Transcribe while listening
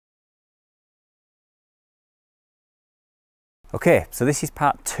Okay, so this is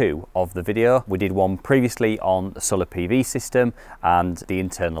part 2 of the video. We did one previously on the solar PV system and the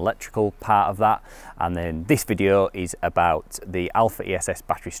internal electrical part of that, and then this video is about the Alpha ESS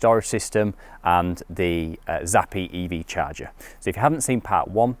battery storage system and the Zappi EV charger. So if you haven't seen part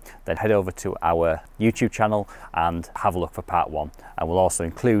 1, then head over to our YouTube channel and have a look for part 1, and we'll also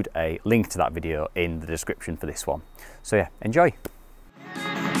include a link to that video in the description for this one. So yeah, enjoy.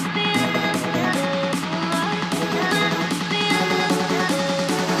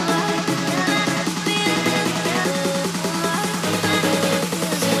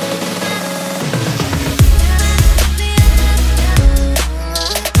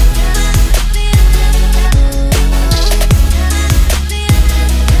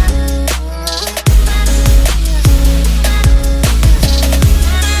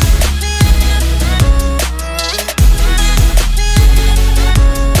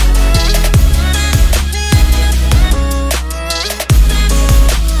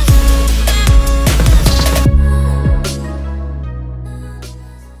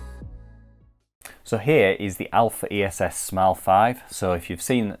 So here is the Alpha ESS Small 5. So if you've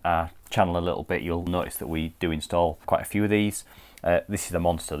seen our channel a little bit, you'll notice that we do install quite a few of these. This is the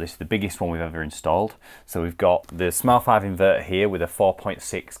monster. This is the biggest one we've ever installed. So we've got the Small 5 inverter here with a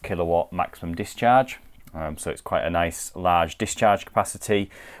 4.6 kilowatt maximum discharge. So it's quite a nice large discharge capacity.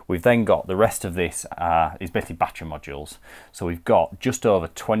 We've then got the rest of this is basically battery modules. So we've got just over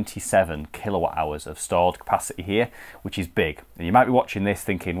 27 kilowatt hours of stored capacity here, which is big. And you might be watching this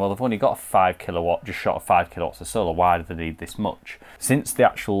thinking, well, they've only got a 5 kilowatt, just short of 5 kilowatts of solar. Why do they need this much? Since the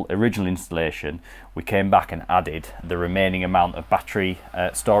actual original installation, we came back and added the remaining amount of battery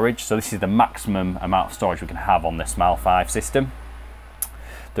storage. So this is the maximum amount of storage we can have on the Small 5 system.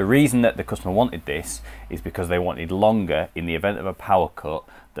 The reason that the customer wanted this is because they wanted longer in the event of a power cut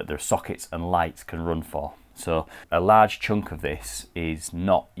that their sockets and lights can run for. So a large chunk of this is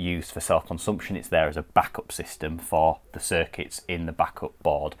not used for self-consumption, it's there as a backup system for the circuits in the backup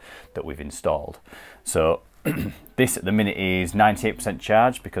board that we've installed. So this at the minute is 98%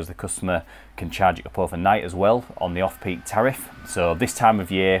 charged because the customer can charge it up overnight as well on the off-peak tariff. So this time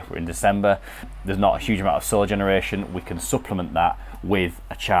of year, we're in December, there's not a huge amount of solar generation. We can supplement that with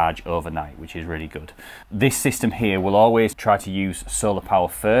a charge overnight, which is really good. This system here will always try to use solar power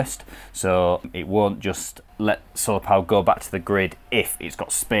first, so it won't just let solar power go back to the grid if it's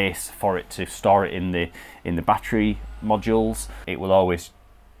got space for it to store it in the battery modules. It will always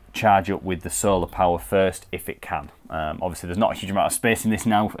charge up with the solar power first if it can. Obviously there's not a huge amount of space in this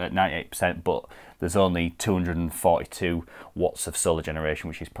now at 98%, but there's only 242 watts of solar generation,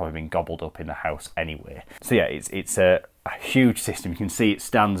 which is probably been gobbled up in the house anyway. So yeah, it's a huge system. You can see it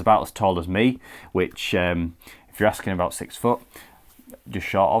stands about as tall as me, which if you're asking, about 6 foot, just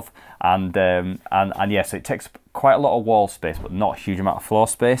short of, and yeah, so it takes quite a lot of wall space but not a huge amount of floor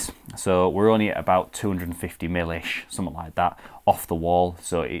space. So we're only at about 250 mil-ish, something like that, off the wall,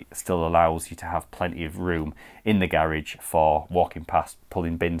 so it still allows you to have plenty of room in the garage for walking past,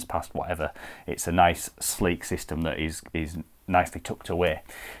 pulling bins past, whatever. It's a nice sleek system that is nicely tucked away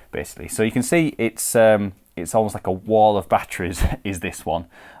basically. So you can see it's almost like a wall of batteries is this one,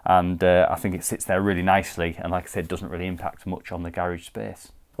 and I think it sits there really nicely, and like I said, doesn't really impact much on the garage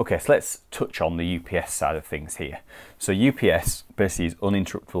space. Okay, so let's touch on the UPS side of things here. So UPS basically is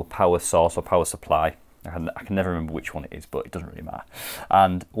uninterruptible power source or power supply. I can never remember which one it is, but it doesn't really matter.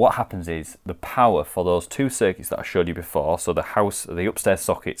 And what happens is the power for those two circuits that I showed you before, so the upstairs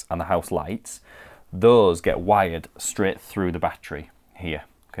sockets and the house lights, those get wired straight through the battery here.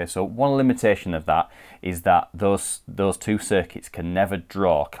 Okay, so one limitation of that is that those two circuits can never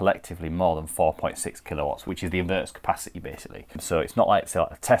draw collectively more than 4.6 kilowatts, which is the inverter's capacity basically. So it's not like, say,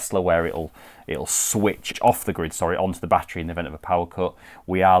 like a Tesla where it'll switch off the grid, onto the battery in the event of a power cut.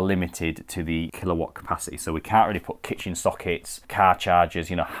 We are limited to the kilowatt capacity, so we can't really put kitchen sockets, car chargers,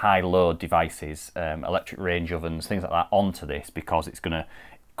 you know, high load devices, electric range ovens, things like that onto this, because it's going to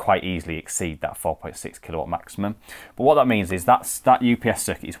quite easily exceed that 4.6 kilowatt maximum. But what that means is that UPS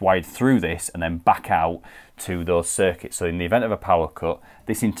circuit is wired through this and then back out to those circuits. So in the event of a power cut,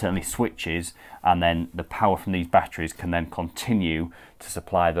 this internally switches, and then the power from these batteries can then continue to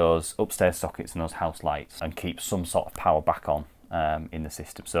supply those upstairs sockets and those house lights and keep some sort of power back on in the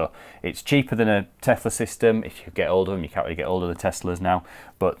system. So it's cheaper than a Tesla system. If you get hold of them, you can't really get hold of the Teslas now,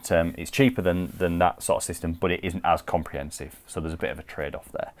 but it's cheaper than that sort of system, but it isn't as comprehensive. So there's a bit of a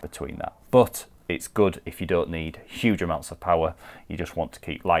trade-off there between that. But it's good if you don't need huge amounts of power. You just want to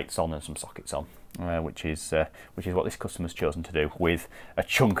keep lights on and some sockets on. Which is what this customer's chosen to do with a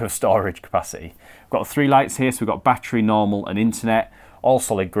chunk of storage capacity. We've got 3 lights here, so we've got battery, normal and internet. all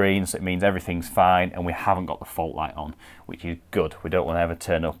solid green, so it means everything's fine, and we haven't got the fault light on, which is good. We don't want to ever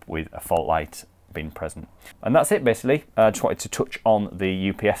turn up with a fault light being present. And that's it basically. I just wanted to touch on the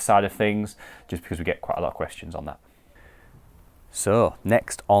UPS side of things, just because we get quite a lot of questions on that. So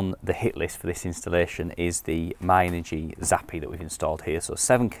next on the hit list for this installation is the MyEnergy Zappi that we've installed here. So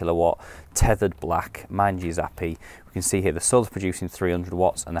 7 kilowatt tethered black MyEnergy Zappi. We can see here the solar's producing 300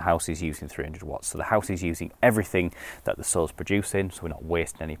 watts and the house is using 300 watts. So the house is using everything that the solar's producing, so we're not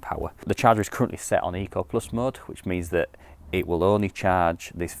wasting any power. The charger is currently set on Eco Plus mode, which means that it will only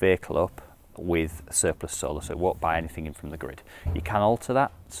charge this vehicle up with surplus solar, so it won't buy anything in from the grid. You can alter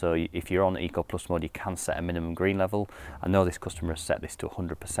that, so if you're on Eco Plus mode you can set a minimum green level. I know this customer has set this to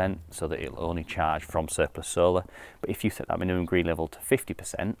 100% so that it'll only charge from surplus solar, but if you set that minimum green level to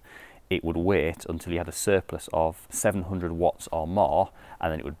 50%, it would wait until you had a surplus of 700 watts or more,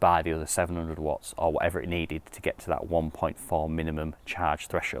 and then it would buy the other 700 watts or whatever it needed to get to that 1.4 minimum charge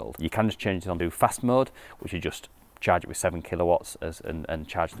threshold. You can just change it on to fast mode, which is just charge it with 7 kilowatts and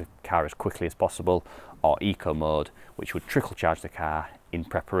charge the car as quickly as possible, or eco mode, which would trickle charge the car in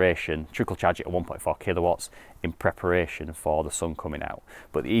preparation, trickle charge it at 1.4 kilowatts in preparation for the sun coming out.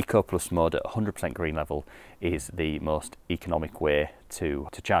 But the Eco Plus mode at 100% green level is the most economic way to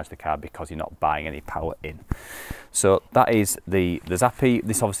charge the car, because you're not buying any power in. So that is the Zappi.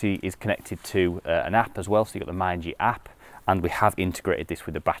 This obviously is connected to an app as well, so you've got the MyEnergy app, and we have integrated this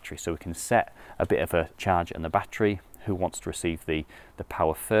with the battery, so we can set a bit of a charge on the battery, who wants to receive the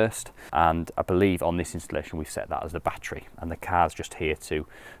power first, and I believe on this installation we've set that as the battery, and the car's just here to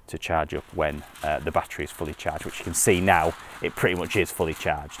charge up when the battery is fully charged, which you can see now it pretty much is fully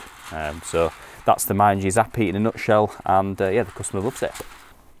charged. So that's the MyEnergy Zappi in a nutshell, and yeah, the customer loves it.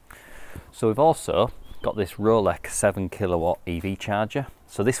 So we've also got this Rolex 7 kilowatt EV charger.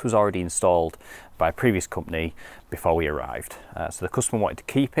 So this was already installed by a previous company before we arrived. So the customer wanted to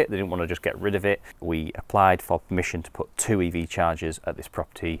keep it, they didn't want to just get rid of it. We applied for permission to put 2 EV chargers at this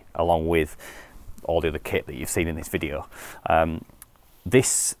property, along with all the other kit that you've seen in this video.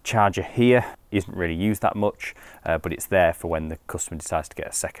 This charger here isn't really used that much, but it's there for when the customer decides to get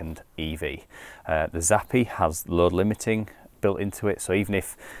a second EV. The Zappi has load limiting built into it, so even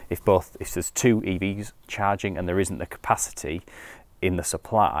if there's 2 EVs charging and there isn't the capacity in the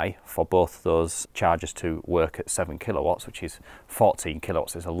supply for both those chargers to work at 7 kilowatts, which is 14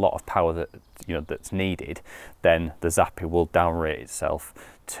 kilowatts, there's a lot of power that that's needed, then the Zappi will downrate itself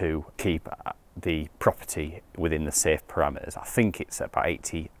to keep the property within the safe parameters. I think it's at about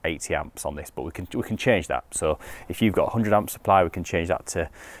 80 amps on this, but we can change that. So if you've got 100 amp supply, we can change that to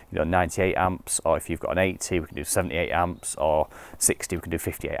 98 amps, or if you've got an 80, we can do 78 amps, or 60, we can do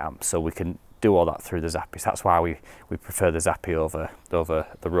 58 amps. So we can do all that through the Zappi. So that's why we prefer the Zappi over the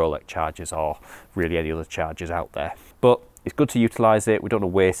Rolex chargers, or really any other chargers out there. But it's good to utilise it, we don't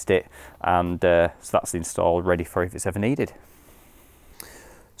want to waste it, and so that's installed, ready for if it's ever needed.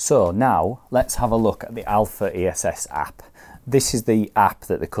 So now let's have a look at the Alpha ESS app. This is the app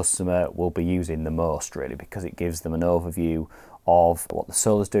that the customer will be using the most, really, because it gives them an overview of what the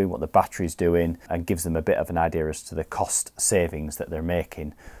solar's doing, what the battery's doing, and gives them a bit of an idea as to the cost savings that they're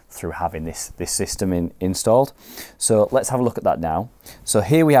making through having this system installed. So let's have a look at that now. So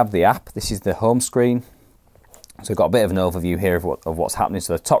here we have the app. This is the home screen. So we've got a bit of an overview here of what's happening.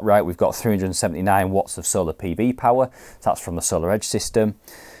 So the top right, we've got 379 watts of solar PV power. So that's from the Solar Edge system.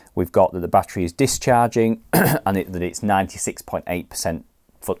 We've got that the battery is discharging and that it's 96.8%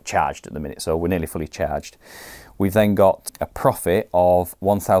 charged at the minute. So we're nearly fully charged. We've then got a profit of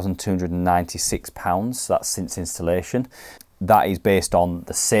 £1,296. So that's since installation. That is based on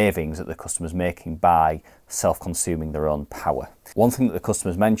the savings that the customer's making by self-consuming their own power. One thing that the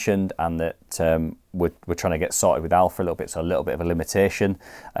customer's mentioned, and that we're trying to get sorted with Alpha a little bit, so a little bit of a limitation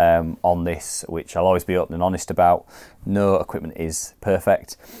on this, which I'll always be open and honest about, no equipment is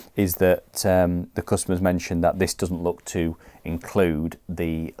perfect, is that the customer's mentioned that this doesn't look to include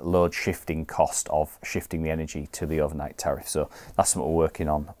the load shifting cost of shifting the energy to the overnight tariff. So that's what we're working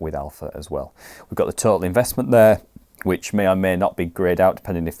on with Alpha as well. We've got the total investment there, which may or may not be grayed out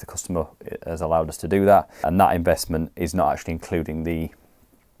depending if the customer has allowed us to do that. And that investment is not actually including the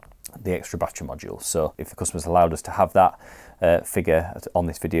extra battery module. So if the customer's allowed us to have that figure on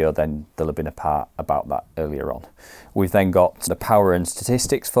this video, then there'll have been a part about that earlier on. We've then got the power and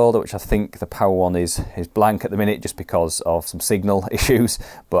statistics folder, which I think the power one is blank at the minute just because of some signal issues,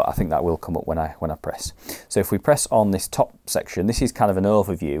 but I think that will come up when I press. So if we press on this top section, this is kind of an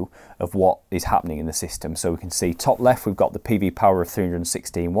overview of what is happening in the system. So we can see top left, we've got the PV power of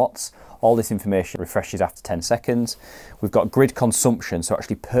 316 watts All this information refreshes after 10 seconds. We've got grid consumption, so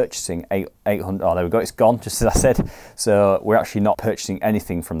actually purchasing 800, oh there we go, it's gone, just as I said. So we're actually not purchasing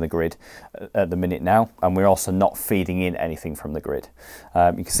anything from the grid at the minute now, and we're also not feeding in anything from the grid.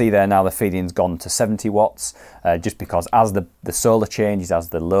 You can see there now the feeding's gone to 70 watts, just because as the solar changes, as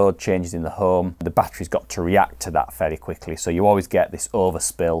the load changes in the home, the battery's got to react to that fairly quickly. So you always get this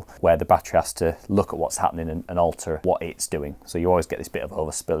overspill where the battery has to look at what's happening and alter what it's doing. So you always get this bit of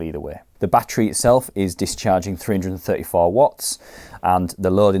overspill either way. The battery itself is discharging 334 watts and the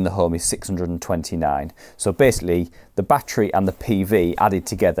load in the home is 629. So basically the battery and the PV added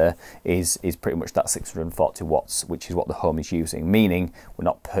together is pretty much that 640 watts, which is what the home is using, meaning we're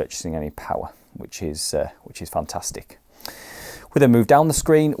not purchasing any power, which is fantastic. We then move down the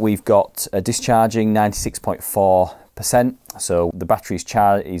screen, we've got discharging 96.4%. So the battery is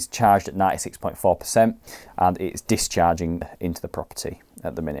charged at 96.4% and it's discharging into the property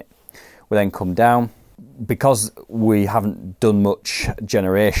at the minute. We then come down. Because we haven't done much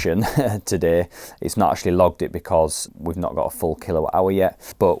generation today, it's not actually logged it because we've not got a full kilowatt hour yet,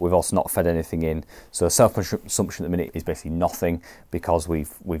 but we've also not fed anything in. So self-consumption at the minute is basically nothing because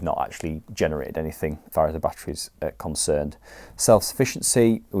we've not actually generated anything as far as the battery is concerned.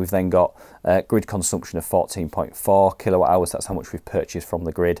 Self-sufficiency, we've then got grid consumption of 14.4 kilowatt hours. That's how much we've purchased from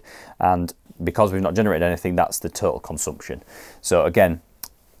the grid. And because we've not generated anything, that's the total consumption. So again,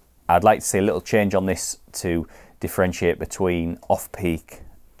 I'd like to see a little change on this to differentiate between off-peak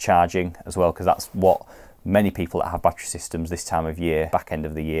charging as well, because that's what many people that have battery systems this time of year, back end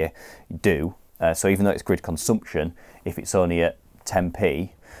of the year, do. So even though it's grid consumption, if it's only at 10p,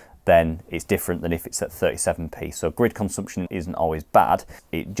 then it's different than if it's at 37p. So grid consumption isn't always bad.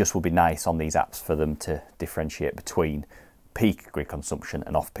 It just will be nice on these apps for them to differentiate between peak grid consumption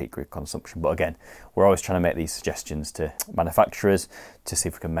and off-peak grid consumption. But again, we're always trying to make these suggestions to manufacturers to see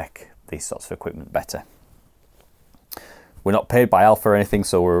if we can make these sorts of equipment better. We're not paid by Alpha or anything,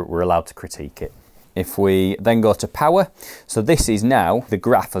 so we're allowed to critique it. If we then go to power, so this is now the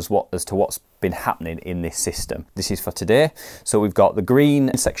graph as to what's been happening in this system. This is for today. So we've got the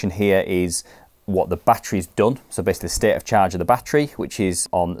green section here is what the battery's done, so basically the state of charge of the battery, which is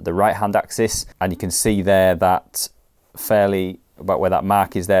on the right hand axis, and you can see there that fairly about where that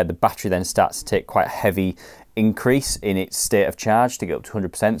mark is there, the battery then starts to take quite a heavy increase in its state of charge to get up to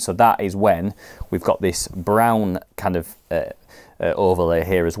 100%. So that is when we've got this brown kind of overlay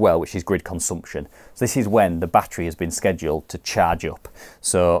here as well, which is grid consumption. So this is when the battery has been scheduled to charge up.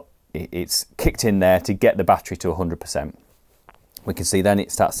 So it's kicked in there to get the battery to 100%. We can see then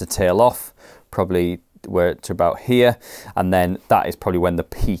it starts to tail off, probably we're to about here, and then that is probably when the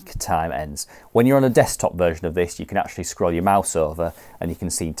peak time ends. When you're on a desktop version of this, you can actually scroll your mouse over and you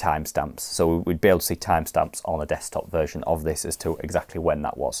can see timestamps. So we'd be able to see timestamps on a desktop version of this as to exactly when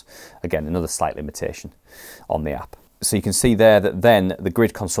that was. Again, another slight limitation on the app. So you can see there that then the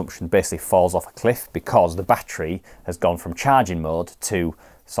grid consumption basically falls off a cliff because the battery has gone from charging mode to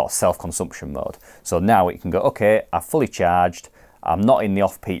sort of self-consumption mode. So now it can go, okay, I've fully charged, I'm not in the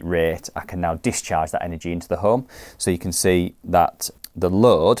off-peak rate, I can now discharge that energy into the home. So you can see that the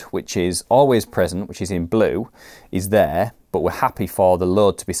load, which is always present, which is in blue, is there, but we're happy for the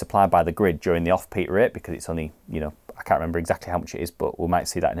load to be supplied by the grid during the off-peak rate because it's only, you know, I can't remember exactly how much it is, but we might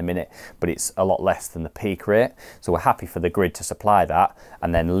see that in a minute, but it's a lot less than the peak rate. So we're happy for the grid to supply that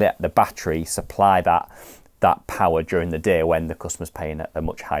and then let the battery supply that power during the day when the customer's paying a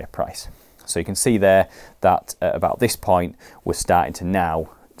much higher price. So you can see there that at about this point, we're starting to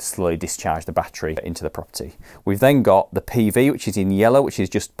now slowly discharge the battery into the property. We've then got the PV, which is in yellow, which is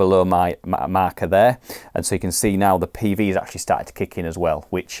just below my marker there. And so you can see now the PV is actually started to kick in as well,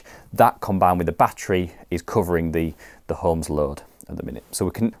 which that combined with the battery is covering the home's load at the minute. So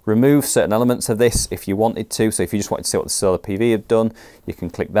we can remove certain elements of this if you wanted to. So if you just wanted to see what the solar PV have done, you can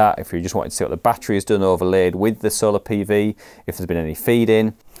click that. If you just wanted to see what the battery has done overlaid with the solar PV, if there's been any feed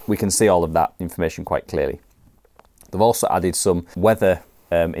in, we can see all of that information quite clearly. They've also added some weather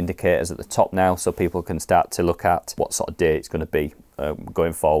indicators at the top now, so people can start to look at what sort of day it's going to be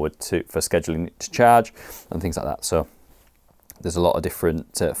going forward for scheduling it to charge and things like that. So there's a lot of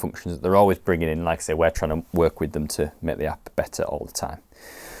different functions that they're always bringing in. Like I say, we're trying to work with them to make the app better all the time.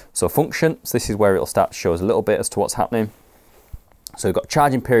 So function, so this is where it'll start to show us a little bit as to what's happening. So we've got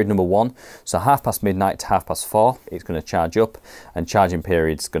charging period number 1, so 4:30 midnight to 4:30 it's going to charge up, and charging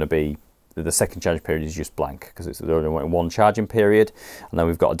period's going to be, the second charging period is just blank because it's only one charging period, and then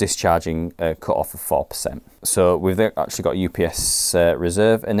we've got a discharging cut off of 4%. So we've actually got UPS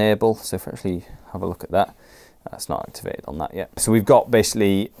reserve enable, so if we actually have a look at that, that's not activated on that yet. So we've got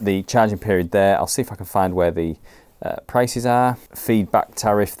basically the charging period there. I'll see if I can find where the prices are. Feedback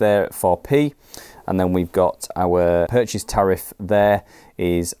tariff there at 4p, and then we've got our purchase tariff there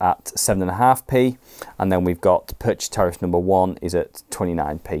is at 7.5p, and then we've got purchase tariff number 1 is at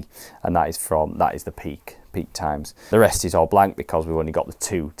 29p, and that is the peak times. The rest is all blank because we've only got the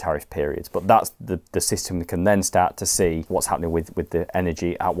 2 tariff periods, but that's the system. We can then start to see what's happening with the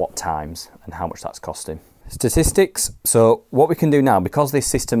energy at what times and how much that's costing. Statistics. So what we can do now, because this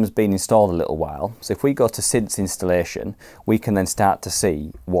system has been installed a little while, so if we go to since installation, we can then start to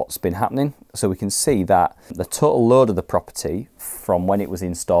see what's been happening. So we can see that the total load of the property from when it was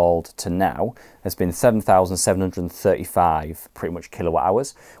installed to now has been 7,735 pretty much kilowatt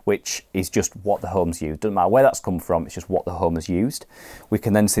hours, which is just what the home's used. Doesn't matter where that's come from, it's just what the home has used. We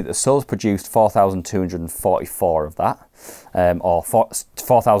can then see that the solar's produced 4,244 of that, or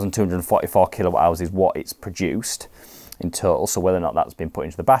 4,244 kilowatt hours is what it's produced in total. So whether or not that's been put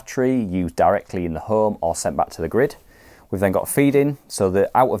into the battery, used directly in the home, or sent back to the grid. We've then got feed-in, so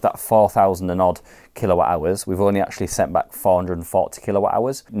that out of that 4,000 and odd kilowatt hours, we've only actually sent back 440 kilowatt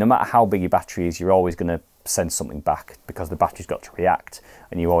hours. No matter how big your battery is, you're always going to send something back because the battery's got to react,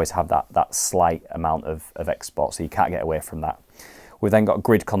 and you always have that slight amount of export, so you can't get away from that. We've then got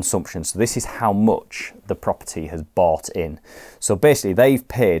grid consumption, so this is how much the property has bought in. So basically they've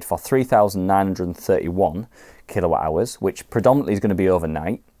paid for 3,931 kilowatt hours, which predominantly is going to be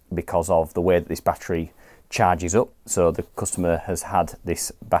overnight because of the way that this battery charges up. So the customer has had this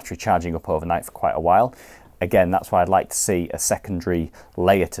battery charging up overnight for quite a while. Again, that's why I'd like to see a secondary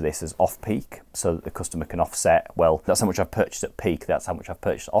layer to this as off-peak, so that the customer can offset, well, that's how much I've purchased at peak, that's how much I've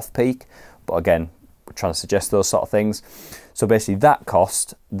purchased off-peak. But again, we're trying to suggest those sort of things. So basically that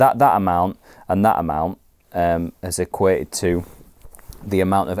cost, that amount and that amount has equated to the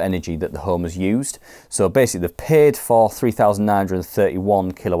amount of energy that the home has used. So basically they've paid for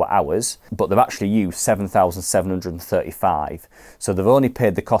 3,931 kilowatt hours, but they've actually used 7,735. So they've only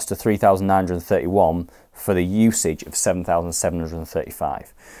paid the cost of 3,931 for the usage of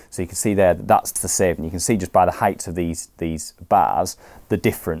 7,735. So you can see there that that's the saving. You can see just by the heights of these bars the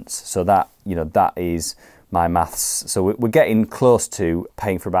difference. So that, you know, that is my maths. So we're getting close to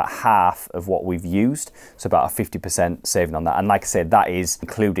paying for about half of what we've used, so about a 50% saving on that. And like I said, that is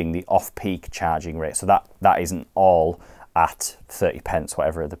including the off-peak charging rate, so that isn't all at 30 pence,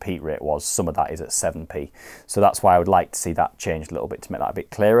 whatever the peak rate was. Some of that is at 7p. So that's why I would like to see that changed a little bit to make that a bit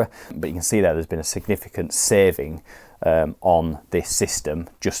clearer. But you can see there's been a significant saving on this system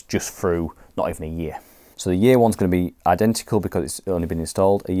just through not even a year. So the year one's going to be identical because it's only been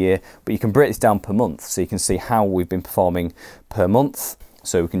installed a year, but you can break this down per month, so you can see how we've been performing per month.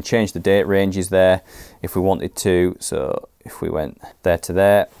 So we can change the date ranges there if we wanted to. So if we went there to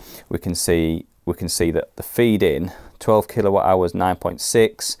there, we can see that the feed in 12 kilowatt hours,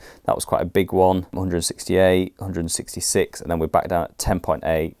 9.6, that was quite a big one, 168, 166, and then we're back down at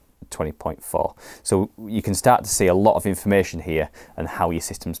 10.8, 20.4. So you can start to see a lot of information here and how your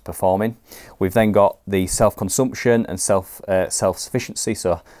system's performing. We've then got the self-consumption and self-sufficiency,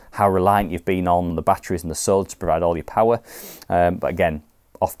 so how reliant you've been on the batteries and the solar to provide all your power. But again,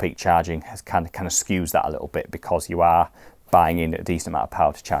 off-peak charging has kind of skews that a little bit because you are buying in a decent amount of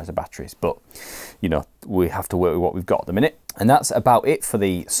power to charge the batteries. But you know, we have to work with what we've got at the minute. And that's about it for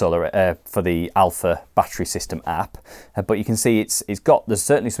the solar for the Alpha battery system app. But you can see there's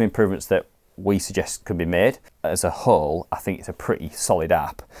certainly some improvements that we suggest could be made. As a whole, I think it's a pretty solid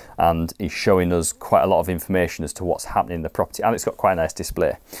app and is showing us quite a lot of information as to what's happening in the property, and it's got quite a nice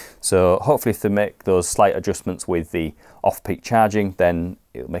display. So hopefully if they make those slight adjustments with the off-peak charging, then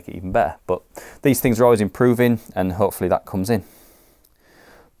it'll make it even better. But these things are always improving, and hopefully that comes in.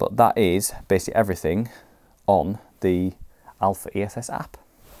 But that is basically everything on the Alpha ESS app.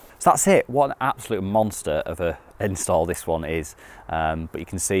 So that's it. What an absolute monster of a install this one is. But you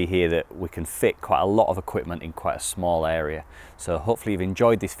can see here that we can fit quite a lot of equipment in quite a small area. So hopefully you've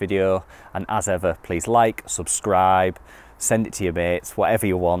enjoyed this video, and as ever, please like, subscribe, send it to your mates, whatever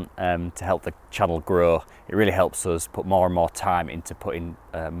you want to help the channel grow. It really helps us put more and more time into putting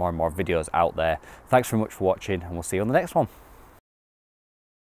more and more videos out there. Thanks very much for watching, and we'll see you on the next one.